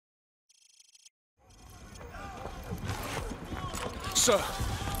Sir,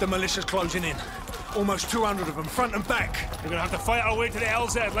 the militia's closing in. Almost 200 of them, front and back. We're gonna have to fight our way to the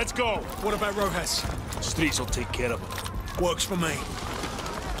LZ. Let's go. What about Rojas? Streets will take care of him. Works for me.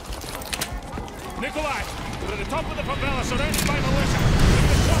 Nikolai, we're at the top of the favela, surrounded by militia. We're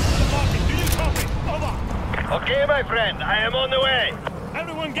at the top of the market. Do you copy? Over. Okay, my friend. I am on the way.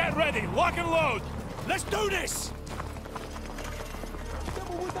 Everyone get ready. Lock and load. Let's do this!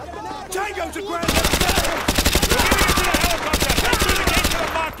 Tango to ground! We're getting into the helicopter! Head through the gate to the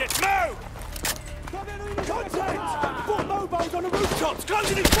market! Move! Contact! 4 mobiles on the rooftops!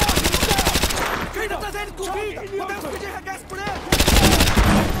 Closing in fast! Quem não tá sendo comigo? Podemos pedir regresso por ele!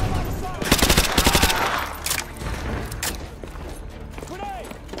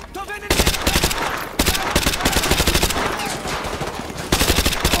 Tô vendo ele!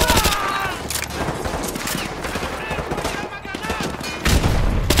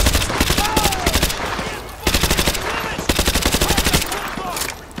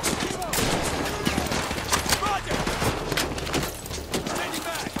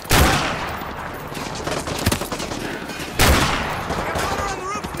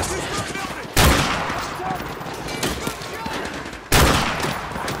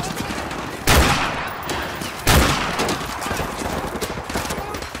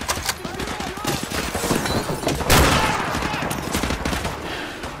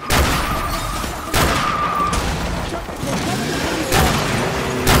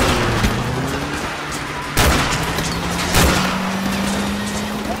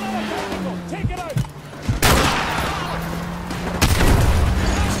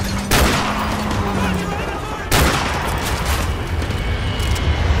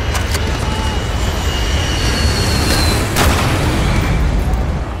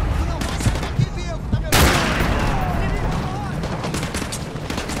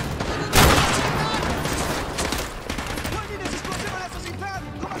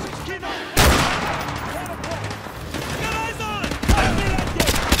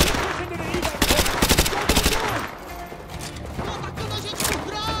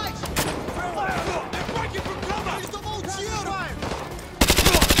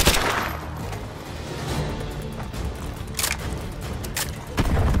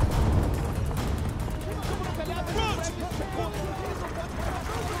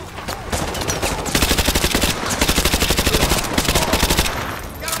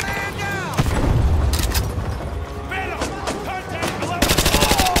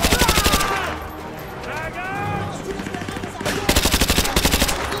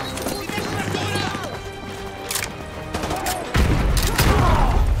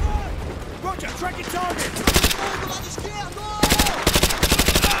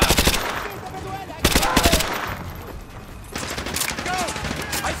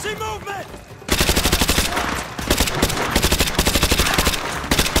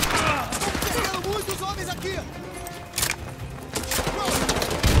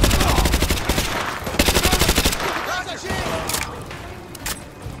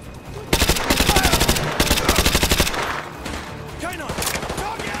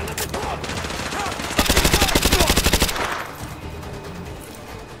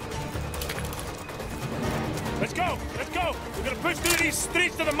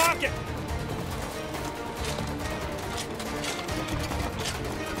 Streets to the market!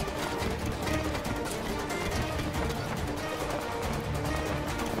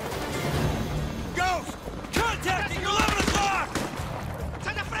 Ghost! Contacting 11 o'clock!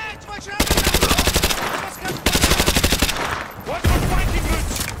 Sai da frente, vai tirar! Watch for flanking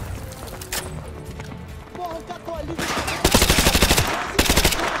routes! Porra, o cara ali!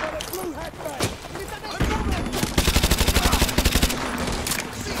 Blue hat bag!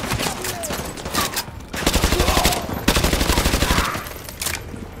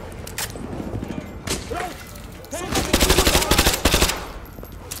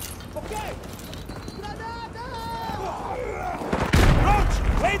 Roach,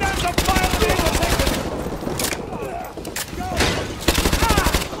 lay down some fire!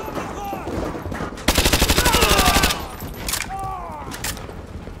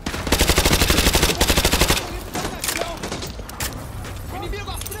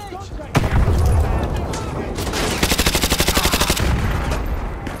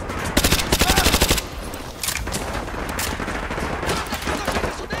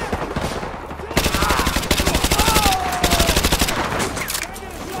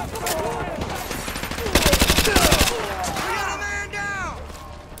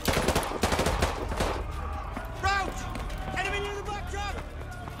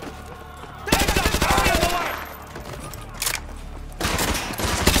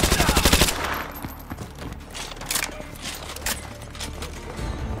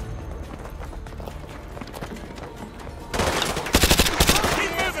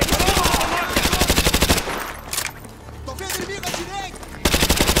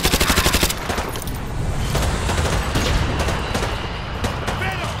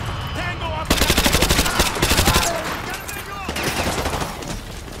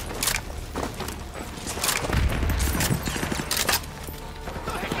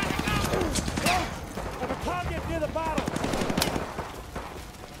 the battle!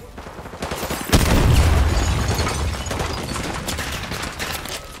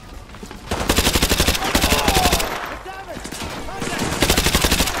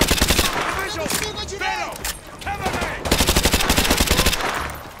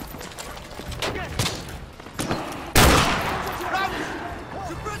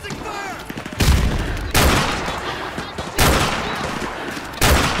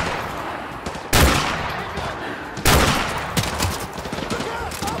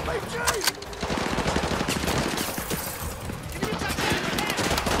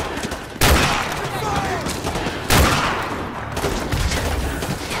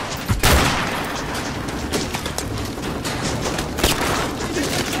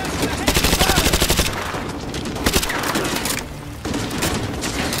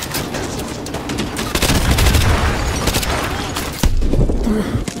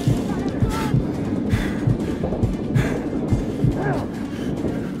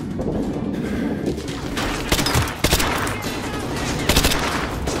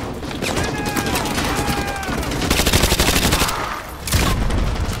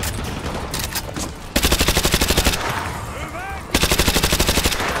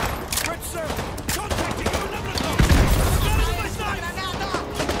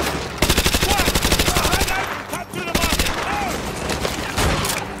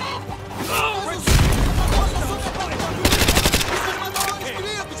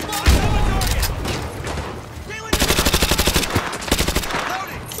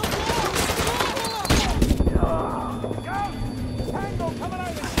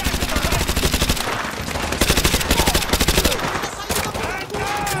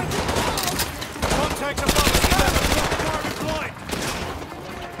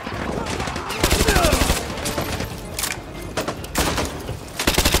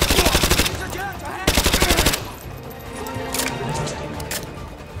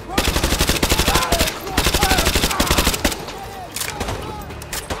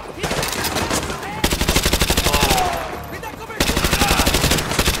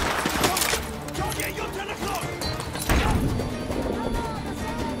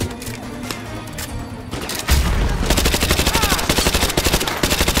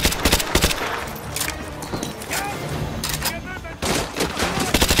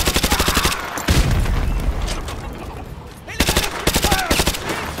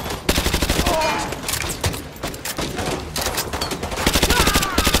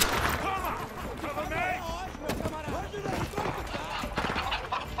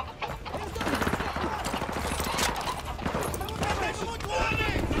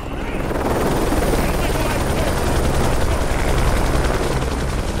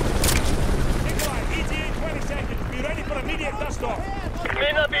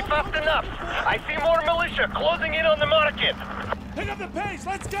 May not be fast enough. I see more militia closing in on the market. Pick up the pace,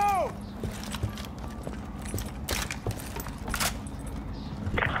 let's go!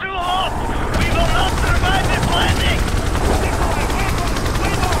 It's too hot! We will not survive this landing!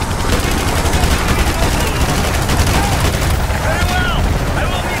 Very well! I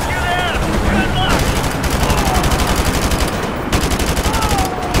will meet you there! Good luck!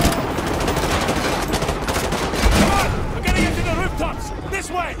 Come on! We're getting into the rooftops! This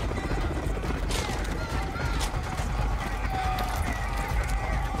way!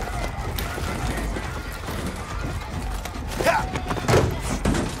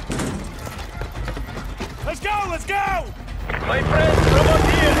 Let's go! My friends, from up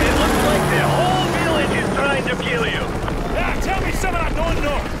here, it looks like the whole village is trying to kill you. Yeah, tell me something I don't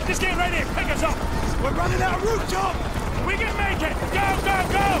know. Just get ready and pick us up. We're running out of rooftop! We can make it! Go, go,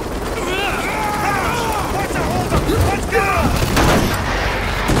 go! What's a hold up? Let's go!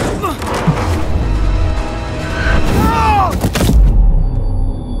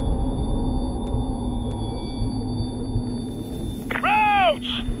 Roach!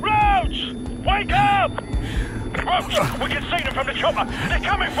 Roach! Wake up! Roach, we can see them from the chopper. They're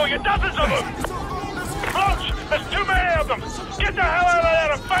coming for you, dozens of them! Roach, there's too many of them! Get the hell out of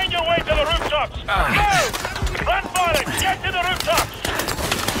there and find your way to the rooftops! Go! Run for it! Get to the rooftops!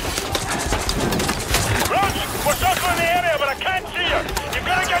 Roach, we're circling the area, but I can't see you! You've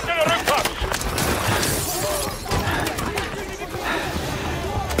got to get to the rooftops!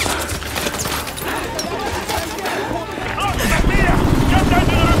 Look, they're here! Jump down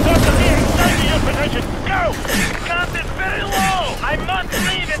to the rooftops and here! Stay to your position! Go! Count is very low! I must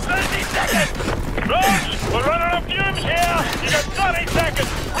leave in 30 seconds! Roach, we're running out of fumes here! You got 30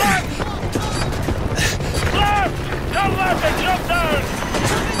 seconds! Run! Left! Turn left and jump down!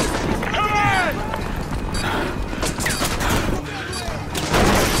 Come on!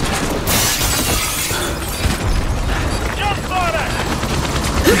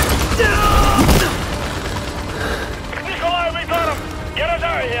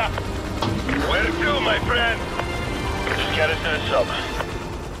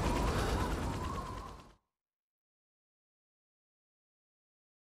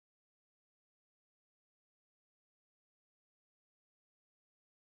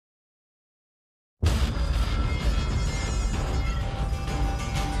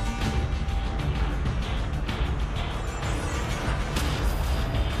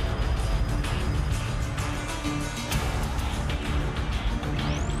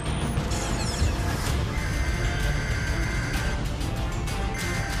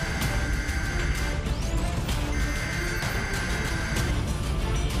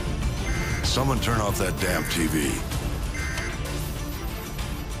 Someone turn off that damn TV.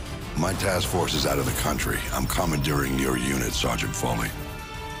 My task force is out of the country. I'm commandeering your unit, Sergeant Foley.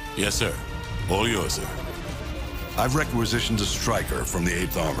 Yes, sir. All yours, sir. I've requisitioned a striker from the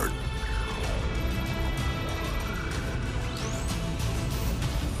 8th Armored.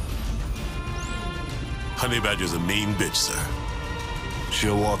 Honey Badger's a mean bitch, sir.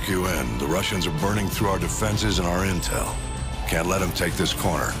 She'll walk you in. The Russians are burning through our defenses and our intel. Can't let them take this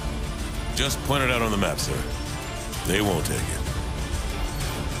corner. Just point it out on the map, sir. They won't take it.